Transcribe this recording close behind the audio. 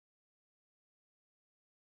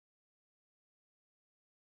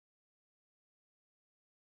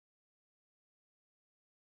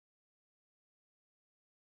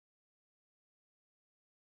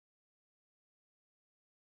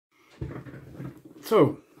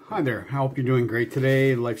So, hi there. I hope you're doing great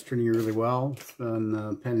today. Life's treating you really well. It's been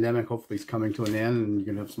a pandemic. Hopefully it's coming to an end and you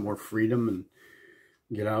can have some more freedom and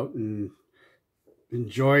get out and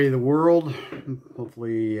enjoy the world.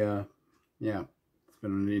 Hopefully, yeah, it's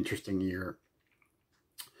been an interesting year.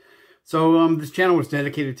 So this channel was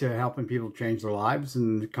dedicated to helping people change their lives,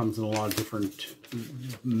 and it comes in a lot of different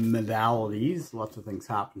modalities. Lots of things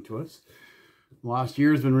happen to us. The last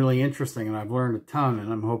year has been really interesting, and I've learned a ton,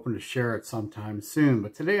 and I'm hoping to share it sometime soon.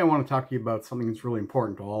 But today I want to talk to you about something that's really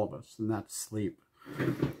important to all of us, and that's sleep.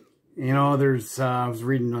 You know, I was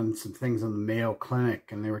reading on some things on the Mayo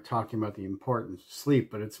Clinic, and they were talking about the importance of sleep,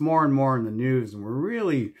 but it's more and more in the news, and we're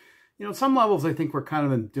really, you know, some levels I think we're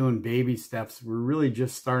kind of doing baby steps. We're really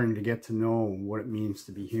just starting to get to know what it means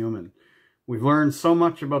to be human. We've learned so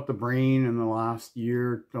much about the brain in the last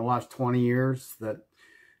 20 years that,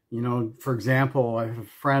 you know, for example, I have a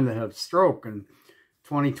friend that had a stroke, and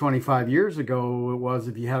 25 years ago, it was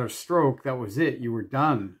if you had a stroke, that was it, you were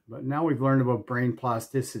done. But now we've learned about brain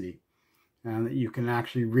plasticity and that you can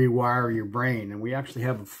actually rewire your brain, and we actually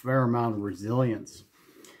have a fair amount of resilience.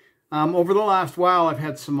 Over the last while, I've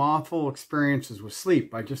had some awful experiences with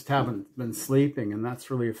sleep. I just haven't been sleeping, and that's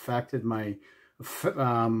really affected my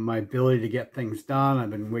ability to get things done. I've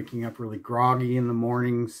been waking up really groggy in the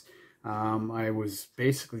mornings. I was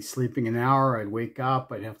basically sleeping an hour. I'd wake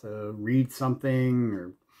up, I'd have to read something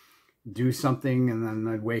or do something, and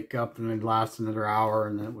then I'd wake up and it'd last another hour,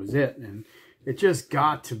 and that was it. And it just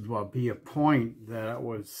got to be a point that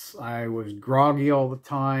I was groggy all the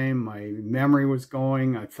time. My memory was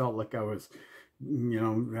going. I felt like I was, you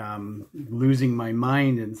know, losing my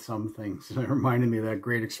mind in some things. It reminded me of that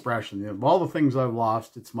great expression, of all the things I've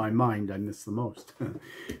lost, it's my mind I miss the most.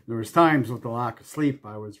 There was times with the lack of sleep,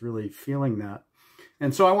 I was really feeling that.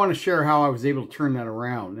 And so I want to share how I was able to turn that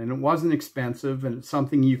around. And it wasn't expensive, and it's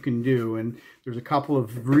something you can do. And there's a couple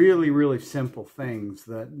of really, really simple things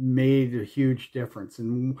that made a huge difference.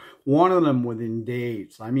 And one of them within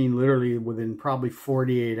days, I mean, literally within probably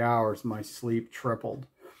 48 hours, my sleep tripled.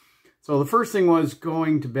 So the first thing was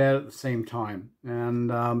going to bed at the same time. And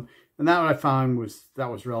that I found was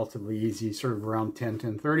relatively easy, sort of around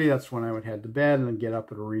 10:30. That's when I would head to bed and then get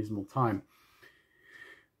up at a reasonable time.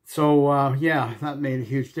 So, yeah, that made a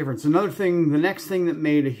huge difference. Another thing, the next thing that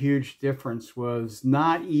made a huge difference was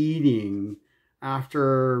not eating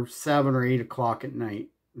after 7 or 8 o'clock at night.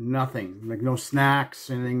 Nothing, like no snacks,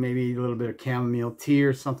 anything, maybe a little bit of chamomile tea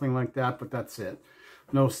or something like that, but that's it.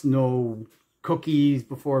 No cookies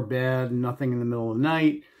before bed, nothing in the middle of the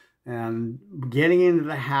night. And getting into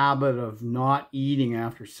the habit of not eating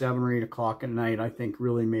after 7 or 8 o'clock at night, I think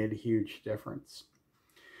really made a huge difference.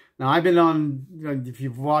 Now, I've been on, if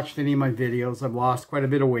you've watched any of my videos, I've lost quite a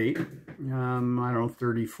bit of weight. I don't know,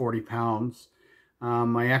 30, 40 pounds.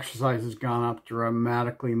 My exercise has gone up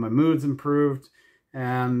dramatically. My mood's improved.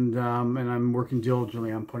 And I'm working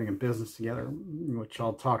diligently on putting a business together, which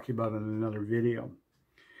I'll talk to you about in another video.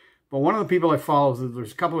 But one of the people I follow,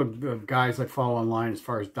 there's a couple of guys I follow online as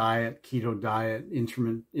far as diet, keto diet,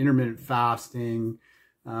 intermittent fasting,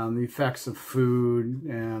 the effects of food,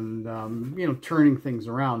 and, you know, turning things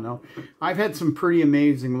around. Now, I've had some pretty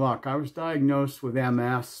amazing luck. I was diagnosed with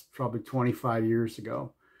MS probably 25 years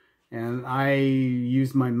ago, and I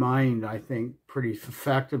used my mind, I think, pretty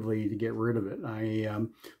effectively to get rid of it. I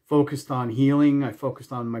focused on healing. I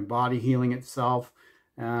focused on my body healing itself.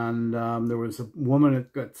 And there was a woman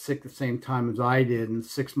that got sick the same time as I did. In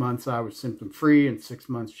 6 months, I was symptom-free. In 6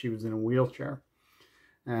 months, she was in a wheelchair.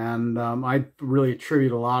 And I really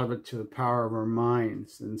attribute a lot of it to the power of our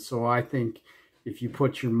minds. And so I think if you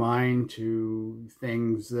put your mind to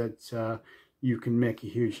things that you can make a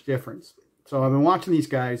huge difference. So I've been watching these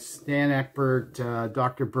guys, Dan Eckbert,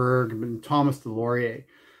 Dr. Berg, and Thomas DesLauriers.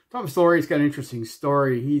 Thomas DesLauriers got an interesting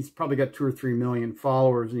story. He's probably got 2 or 3 million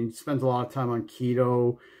followers, and he spends a lot of time on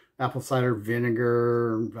keto, apple cider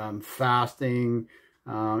vinegar, fasting,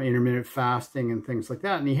 intermittent fasting, and things like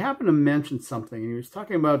that. And he happened to mention something, and he was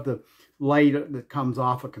talking about the light that comes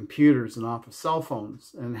off of computers and off of cell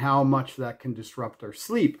phones and how much that can disrupt our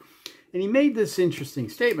sleep. And he made this interesting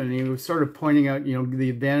statement, and he was sort of pointing out, you know, the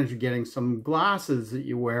advantage of getting some glasses that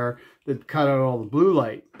you wear that cut out all the blue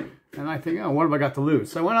light. And I think, oh, what have I got to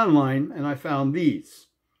lose? So I went online and I found these.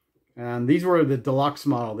 And these were the deluxe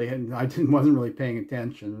model. Wasn't really paying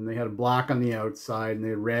attention. And they had a black on the outside and they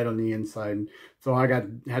had red on the inside. And so I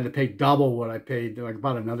had to pay double what I paid. I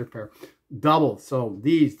bought another pair. Double. So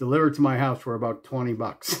these delivered to my house were about 20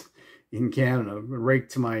 bucks in Canada, right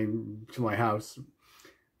to my house.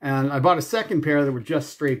 And I bought a second pair that were just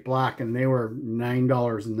straight black, and they were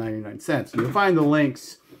 $9.99. You'll find the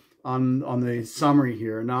links on the summary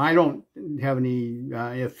here. Now, I don't have any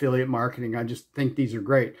affiliate marketing. I just think these are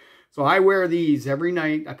great. So I wear these every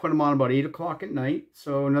night. I put them on about 8 o'clock at night.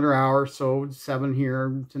 So another hour, so 7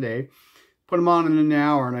 here today. Put them on in an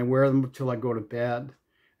hour, and I wear them until I go to bed.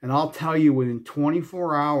 And I'll tell you, within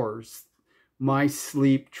 24 hours, my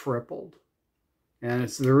sleep tripled. And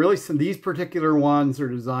they're really, these particular ones are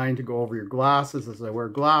designed to go over your glasses as I wear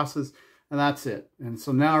glasses, and that's it. And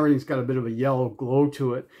so now everything's got a bit of a yellow glow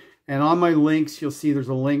to it. And on my links, you'll see there's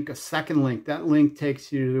a link, a second link. That link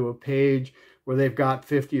takes you to a page where they've got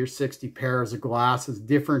 50 or 60 pairs of glasses,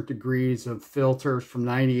 different degrees of filters from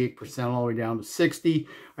 98% all the way down to 60.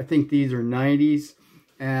 I think these are 90s.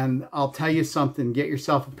 And I'll tell you something, get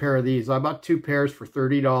yourself a pair of these. I bought 2 pairs for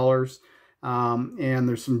 $30. And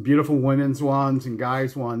there's some beautiful women's ones and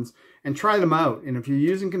guys ones, and try them out. And if you're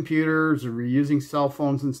using computers or you're using cell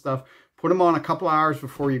phones and stuff, put them on a couple hours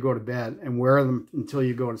before you go to bed and wear them until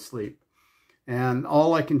you go to sleep. And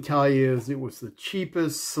all I can tell you is it was the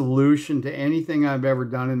cheapest solution to anything I've ever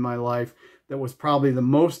done in my life. That was probably the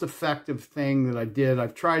most effective thing that I did.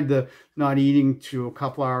 I've tried the not eating to a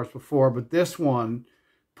couple hours before, but this one,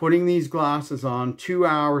 putting these glasses on 2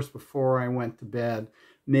 hours before I went to bed,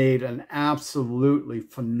 made an absolutely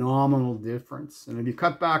phenomenal difference. And if you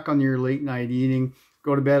cut back on your late night eating,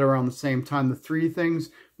 go to bed around the same time, the 3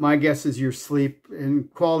 things, my guess is your sleep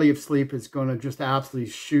and quality of sleep is going to just absolutely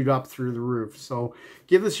shoot up through the roof. So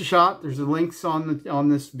give this a shot. There's links on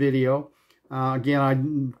this video. Again, I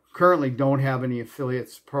currently don't have any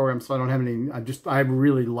affiliates programs, so I don't have any. I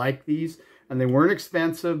really like these, and they weren't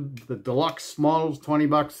expensive. The deluxe models,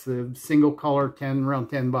 $20. The single color, around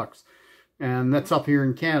 $10. And that's up here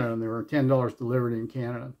in Canada, and they were $10 delivered in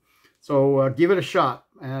Canada. So give it a shot.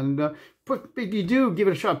 And if you do give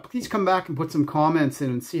it a shot, please come back and put some comments in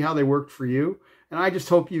and see how they worked for you. And I just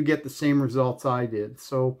hope you get the same results I did.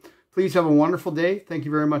 So please have a wonderful day. Thank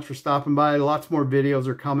you very much for stopping by. Lots more videos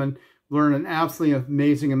are coming. Learn an absolutely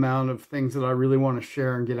amazing amount of things that I really want to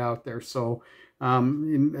share and get out there. So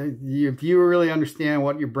if you really understand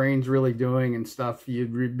what your brain's really doing and stuff,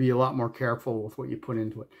 you'd be a lot more careful with what you put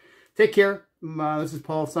into it. Take care. This is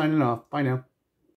Paul signing off. Bye now.